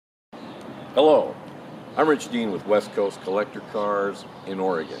Hello, I'm Rich Dean with West Coast Collector Cars in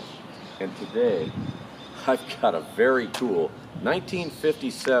Oregon, and today I've got a very cool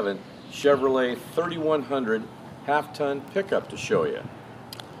 1957 Chevrolet 3100 half-ton pickup to show you.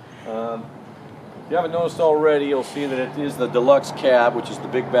 If you haven't noticed already, you'll see that it is the deluxe cab, which is the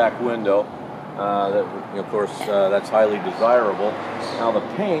big back window. Of course, that's highly desirable. Now the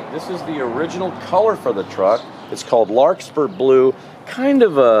paint, this is the original color for the truck. It's called Larkspur Blue, kind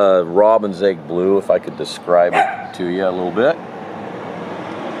of a robin's egg blue, if I could describe it to you a little bit.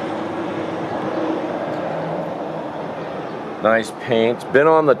 Nice paint. It's been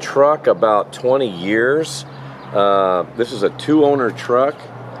on the truck about 20 years. This is a two-owner truck.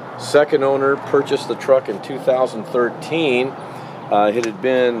 Second owner purchased the truck in 2013. It had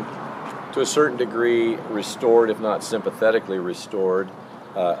been, to a certain degree, restored, if not sympathetically restored,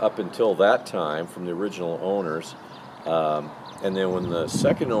 up until that time from the original owners. And then when the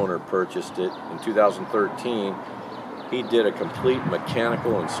second owner purchased it in 2013, he did a complete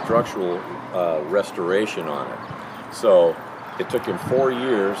mechanical and structural restoration on it. So it took him 4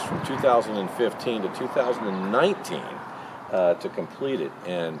 years, from 2015 to 2019, to complete it.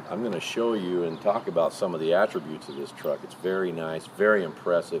 And I'm going to show you and talk about some of the attributes of this truck. It's very nice, very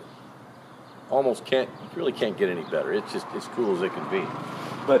impressive. Really can't get any better. It's just as cool as it can be.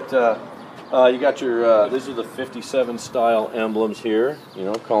 But you got your, these are the 57 style emblems here,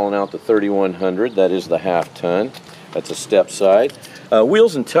 calling out the 3100. That is the half ton. That's a step side.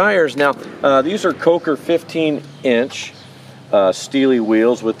 Wheels and tires. Now, these are Coker 15-inch steely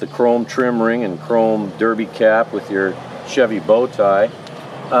wheels with the chrome trim ring and chrome derby cap with your Chevy bow tie.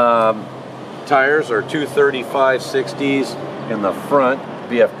 Tires are 235/60s in the front.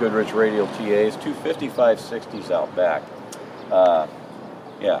 BFG Radial TAs, 255/60s out back.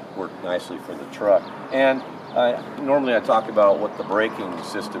 Yeah, work nicely for the truck. And normally I talk about what the braking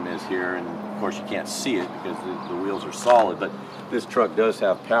system is here, and of course you can't see it because the wheels are solid, but this truck does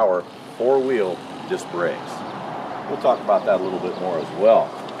have power, four-wheel disc brakes. We'll talk about that a little bit more as well.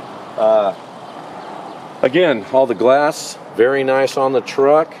 Again, all the glass, very nice on the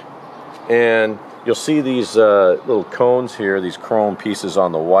truck, and you'll see these little cones here, these chrome pieces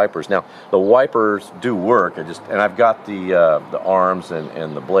on the wipers. Now, the wipers do work, and I've got the arms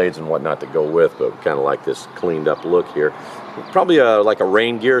and the blades and whatnot to go with, but kind of like this cleaned up look here. Probably like a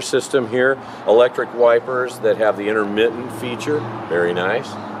rain gear system here. Electric wipers that have the intermittent feature, very nice.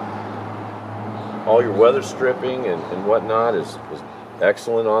 All your weather stripping and whatnot is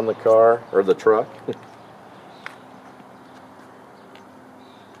excellent on the car, or the truck.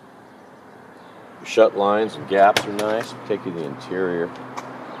 Shut lines and gaps are nice. Take you to the interior.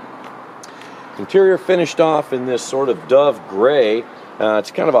 Interior finished off in this sort of dove gray.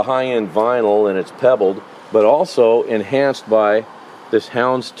 It's kind of a high-end vinyl and it's pebbled, but also enhanced by this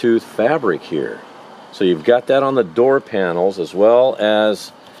houndstooth fabric here. So you've got that on the door panels as well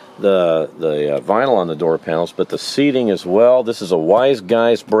as the vinyl on the door panels, but the seating as well. This is a Wise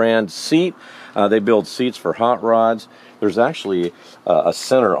Guys brand seat. They build seats for hot rods. There's actually a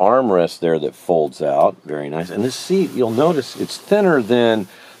center armrest there that folds out. Very nice. And this seat, you'll notice, it's thinner than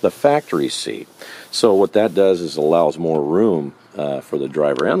the factory seat. So what that does is allows more room for the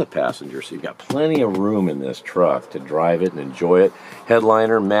driver and the passenger. So you've got plenty of room in this truck to drive it and enjoy it.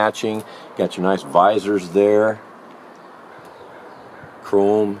 Headliner matching. Got your nice visors there.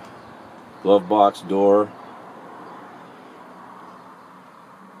 Chrome glove box door.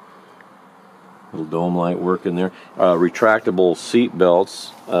 Little dome light work in there. Retractable seat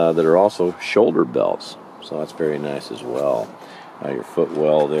belts that are also shoulder belts. So that's very nice as well. Your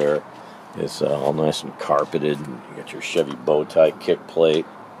footwell there is all nice and carpeted. You got your Chevy bow tie kick plate.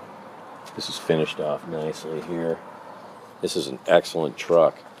 This is finished off nicely here. This is an excellent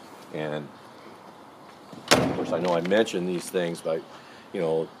truck. And of course I know I mentioned these things, but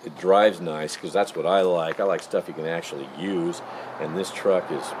it drives nice because that's what I like. I like stuff you can actually use. And this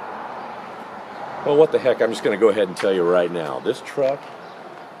truck is, well, what the heck, I'm just going to go ahead and tell you right now. This truck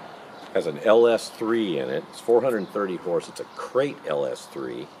has an LS3 in it. It's 430 horse. It's a crate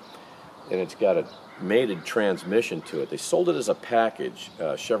LS3, and it's got a mated transmission to it. They sold it as a package,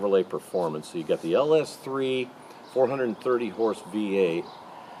 Chevrolet Performance. So you got the LS3, 430 horse V8,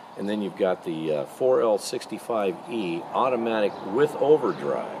 and then you've got the 4L65E automatic with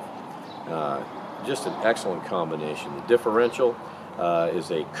overdrive. Just an excellent combination. The differential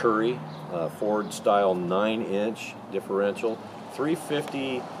is a Curry Ford style 9-inch differential,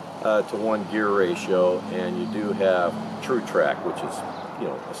 350 to 1 gear ratio, and you do have Tru-Track, which is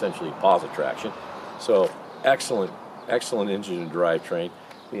essentially Posi-traction. So excellent engine and drivetrain.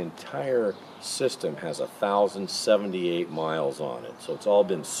 The entire system has 1,078 miles on it. So it's all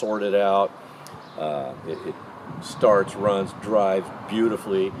been sorted out. It starts, runs, drives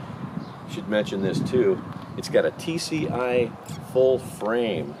beautifully. Should mention this too. It's got a TCI full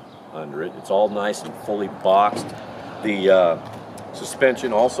frame under it. It's all nice and fully boxed. The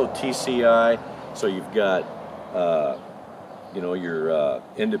suspension also TCI, so you've got you know, your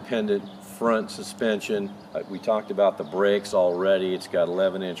independent front suspension. We talked about the brakes already. It's got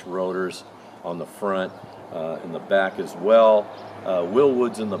 11-inch rotors on the front, in the back as well. Wheel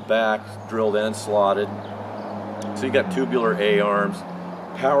woods in the back, drilled and slotted. So you got tubular A-arms,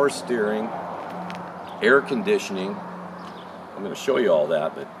 power steering, air conditioning. I'm going to show you all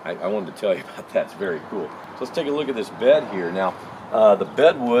that, but I wanted to tell you about that. It's very cool. So let's take a look at this bed here. Now, the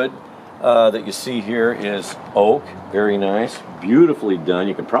bed wood that you see here is oak. Very nice. Beautifully done.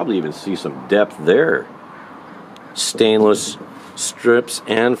 You can probably even see some depth there. Stainless strips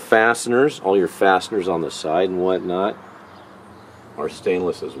and fasteners. All your fasteners on the side and whatnot are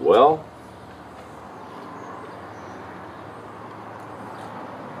stainless as well.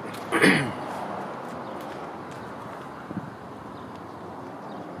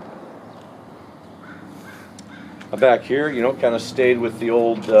 Back here, you know, kind of stayed with the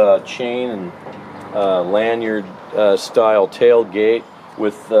old chain and lanyard style tailgate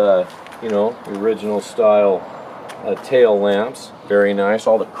with you know, original style tail lamps. Very nice.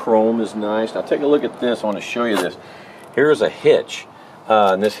 All the chrome is nice. Now take a look at this. I want to show you this. Here's a hitch.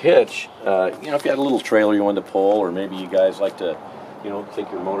 And this hitch, you know, if you had a little trailer you wanted to pull, or maybe you guys like to, you know,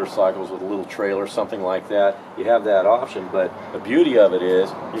 take your motorcycles with a little trailer, something like that, you have that option. But the beauty of it is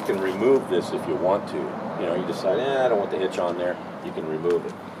you can remove this if you want to. You know, you decide, I don't want the hitch on there, you can remove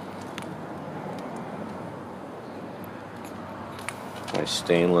it. Nice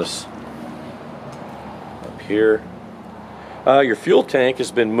stainless up here. Your fuel tank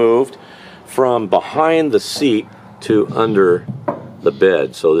has been moved from behind the seat to under the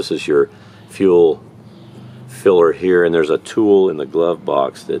bed. So this is your fuel filler here, and there's a tool in the glove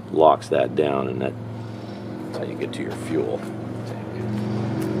box that locks that down, and that's how you get to your fuel tank.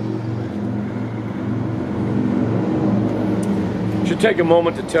 Should take a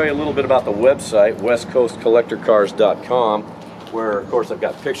moment to tell you a little bit about the website, westcoastcollectorcars.com, where of course I've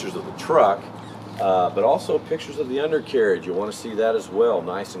got pictures of the truck, but also pictures of the undercarriage. You want to see that as well.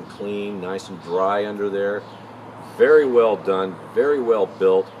 Nice and clean, nice and dry under there. Very well done, very well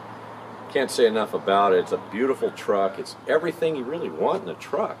built. Can't say enough about it. It's a beautiful truck. It's everything you really want in a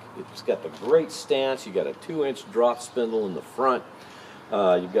truck. It's got the great stance. You got a 2-inch drop spindle in the front.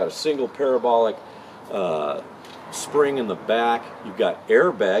 You've got a single parabolic spring in the back. You've got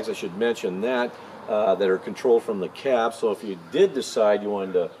airbags, I should mention that, that are controlled from the cab. So if you did decide you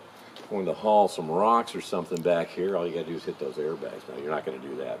wanted to haul some rocks or something back here, all you got to do is hit those airbags. Now, you're not going to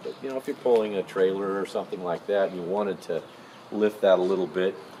do that, but you know, if you're pulling a trailer or something like that and you wanted to lift that a little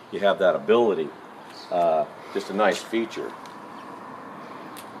bit, you have that ability. Just a nice feature.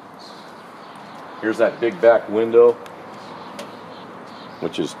 Here's that big back window,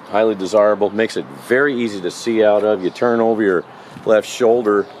 which is highly desirable. Makes it very easy to see out of. You turn over your left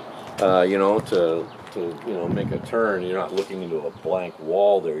shoulder, you know, to you know, make a turn. You're not looking into a blank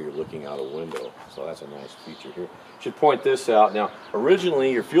wall there. You're looking out a window. So that's a nice feature here. Should point this out. Now,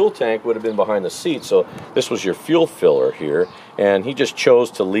 originally your fuel tank would have been behind the seat, so this was your fuel filler here, and he just chose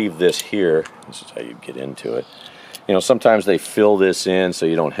to leave this here. This is how you get into it. You know, sometimes they fill this in so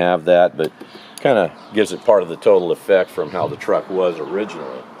you don't have that, but kind of gives it part of the total effect from how the truck was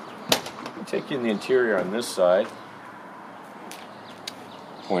originally. I'll take you in the interior on this side.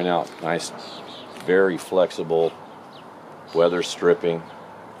 Point out, nice, very flexible weather stripping.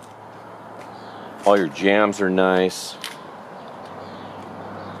 All your jams are nice.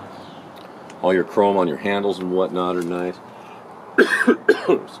 All your chrome on your handles and whatnot are nice.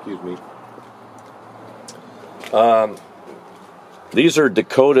 Excuse me. These are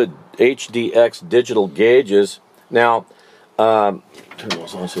Dakota HDX digital gauges. Now, turn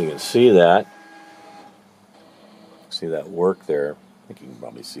those on so you can see that. See that work there. I think you can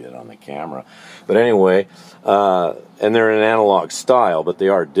probably see it on the camera. But anyway, and they're in an analog style, but they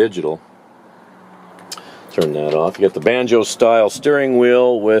are digital. Turn that off. You got the banjo style steering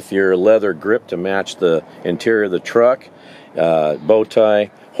wheel with your leather grip to match the interior of the truck. Bow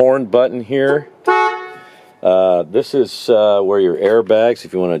tie horn button here. This is where your airbags,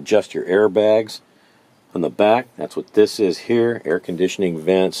 if you want to adjust your airbags on the back, that's what this is here. Air conditioning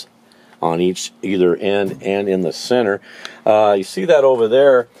vents on either end and in the center. You see that over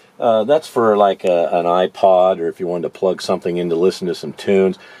there? That's for like an iPod, or if you wanted to plug something in to listen to some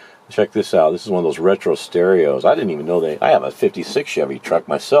tunes. check this out. This is one of those retro stereos. I didn't even know I have a 56 Chevy truck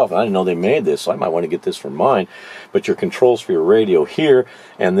myself, and I didn't know they made this, so I might want to get this for mine. But your controls for your radio here,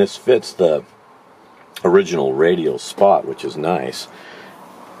 and this fits the original radio spot, which is nice.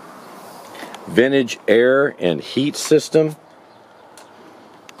 Vintage air and heat system.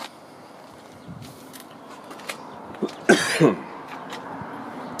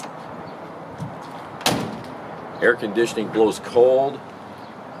 Air conditioning blows cold.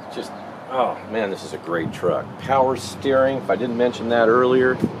 Just, oh man, this is a great truck. Power steering, if I didn't mention that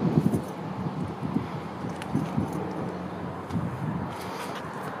earlier.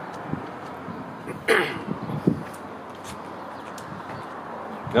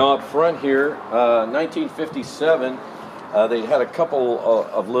 Now up front here, 1957, they had a couple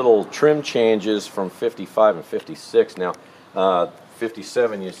of little trim changes from 55 and 56. Now,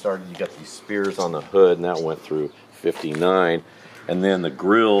 57 you got these spears on the hood, and that went through 59. And then the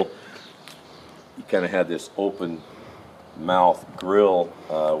grill, you kind of had this open mouth grill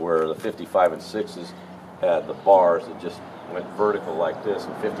where the 55 and 6s had the bars that just went vertical like this.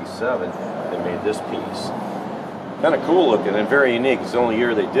 In 57, they made this piece. Kind of cool looking and very unique. It's the only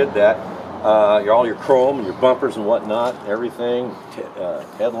year they did that. All your chrome and your bumpers and whatnot, everything,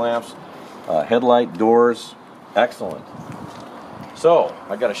 headlamps, headlight doors, excellent. So,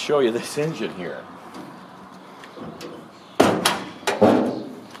 I got to show you this engine here.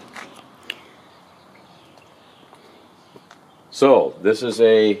 So, this is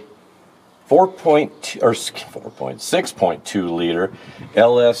a 6.2 liter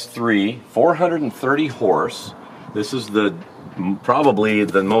LS3, 430 horse. This is probably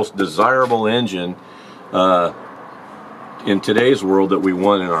the most desirable engine in today's world that we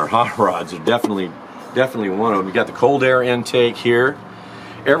want in our hot rods. They're definitely one of them. You got the cold air intake here.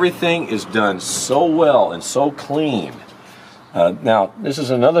 Everything is done so well and so clean. Now, this is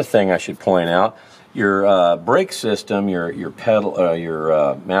another thing I should point out. Your brake system, your pedal,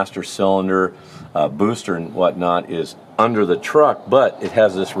 your master cylinder, booster, and whatnot is under the truck, but it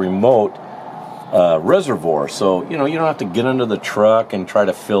has this remote reservoir, so you don't have to get under the truck and try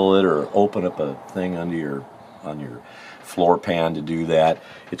to fill it or open up a thing on your floor pan to do that.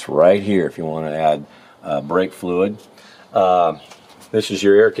 It's right here if you want to add brake fluid. This is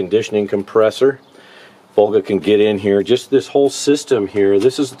your air conditioning compressor. Volga can get in here. Just this whole system here,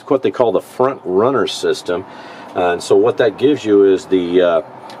 this is what they call the front runner system, and so what that gives you is the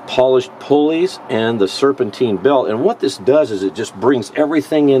polished pulleys and the serpentine belt. And what this does is it just brings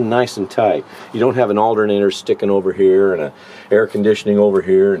everything in nice and tight. You don't have an alternator sticking over here and an air conditioning over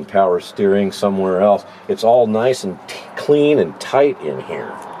here and power steering somewhere else. It's all nice and clean and tight in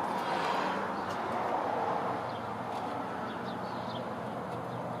here.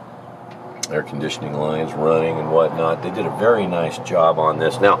 Air conditioning lines running and whatnot. They did a very nice job on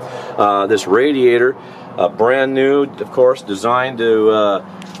this. Now, this radiator, brand new, of course, designed to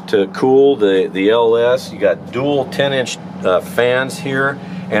cool the LS. You got dual 10-inch fans here,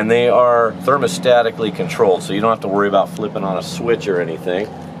 and they are thermostatically controlled, so you don't have to worry about flipping on a switch or anything.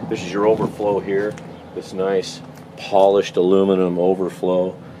 This is your overflow here. This nice polished aluminum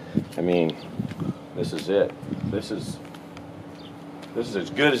overflow. I mean, this is it. This is as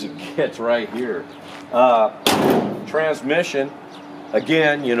good as it gets right here. Transmission,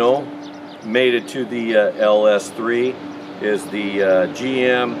 again, made it to the LS3, is the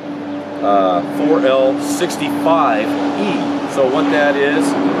GM 4L65E. So what that is,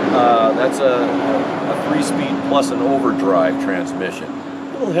 that's a 3-speed plus an overdrive transmission.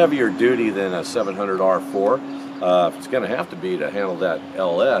 A little heavier duty than a 700R4. It's going to have to be to handle that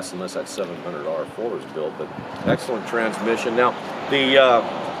LS, unless that 700R4 is built, but excellent transmission. Now, the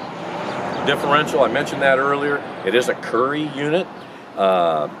differential, I mentioned that earlier, it is a Curry unit,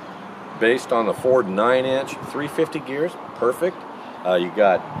 based on the Ford 9-inch, 350 gears, perfect. You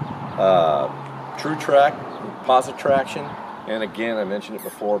got Tru-Track, Posi-traction, and again, I mentioned it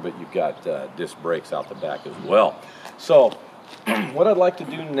before, but you've got disc brakes out the back as well. So, what I'd like to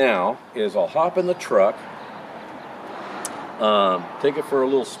do now is I'll hop in the truck, take it for a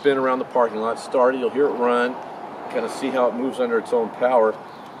little spin around the parking lot, start it, you'll hear it run, kind of see how it moves under its own power.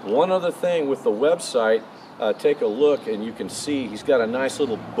 One other thing with the website, take a look and you can see he's got a nice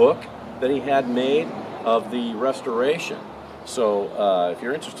little book that he had made of the restoration. So if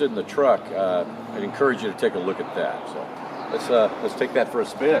you're interested in the truck, I'd encourage you to take a look at that. So let's take that for a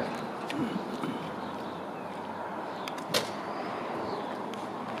spin.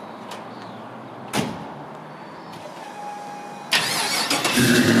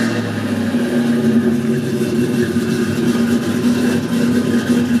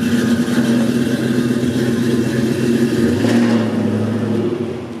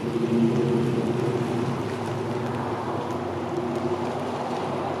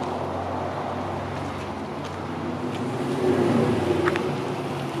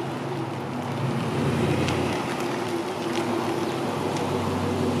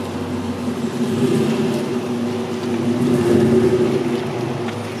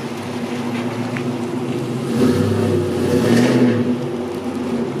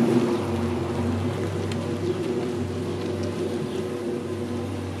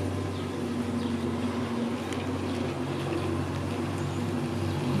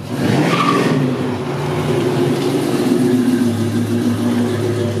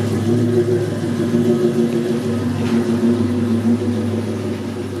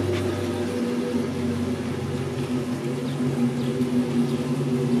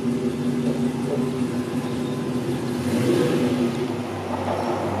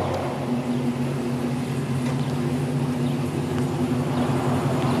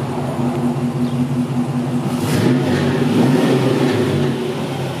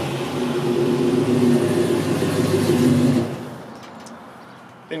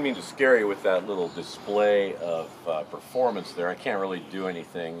 didn't mean to scare you with that little display of performance there. I can't really do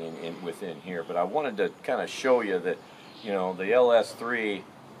anything within here, but I wanted to kind of show you that, you know, the LS3,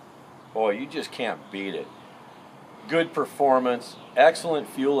 boy, you just can't beat it. Good performance, excellent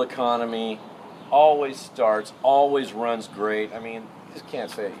fuel economy, always starts, always runs great. I mean, you just can't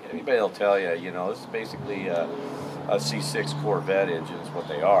say, anybody will tell you, you know, this is basically a C6 Corvette engine is what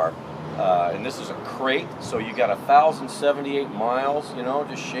they are. And this is a crate, so you got 1,078 miles, you know,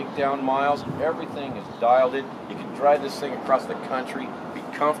 just shakedown miles. Everything is dialed in. You can drive this thing across the country, be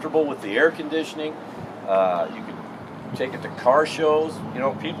comfortable with the air conditioning. You can take it to car shows. You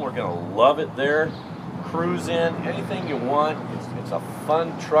know, people are going to love it there. Cruise in, anything you want. It's a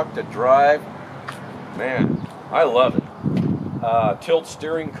fun truck to drive. Man, I love it. Tilt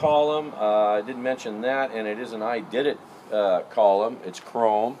steering column, I didn't mention that, and it is an I did it column. It's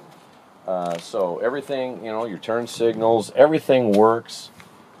chrome. So everything, you know, your turn signals, everything works.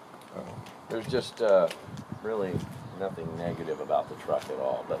 There's just really nothing negative about the truck at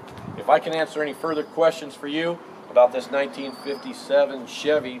all. But if I can answer any further questions for you about this 1957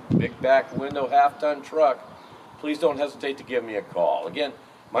 Chevy big back window half-ton truck, please don't hesitate to give me a call. Again,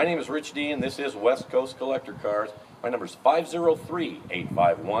 my name is Rich D, and this is West Coast Collector Cars. My number is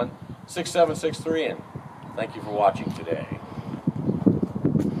 503-851-6763, and thank you for watching today.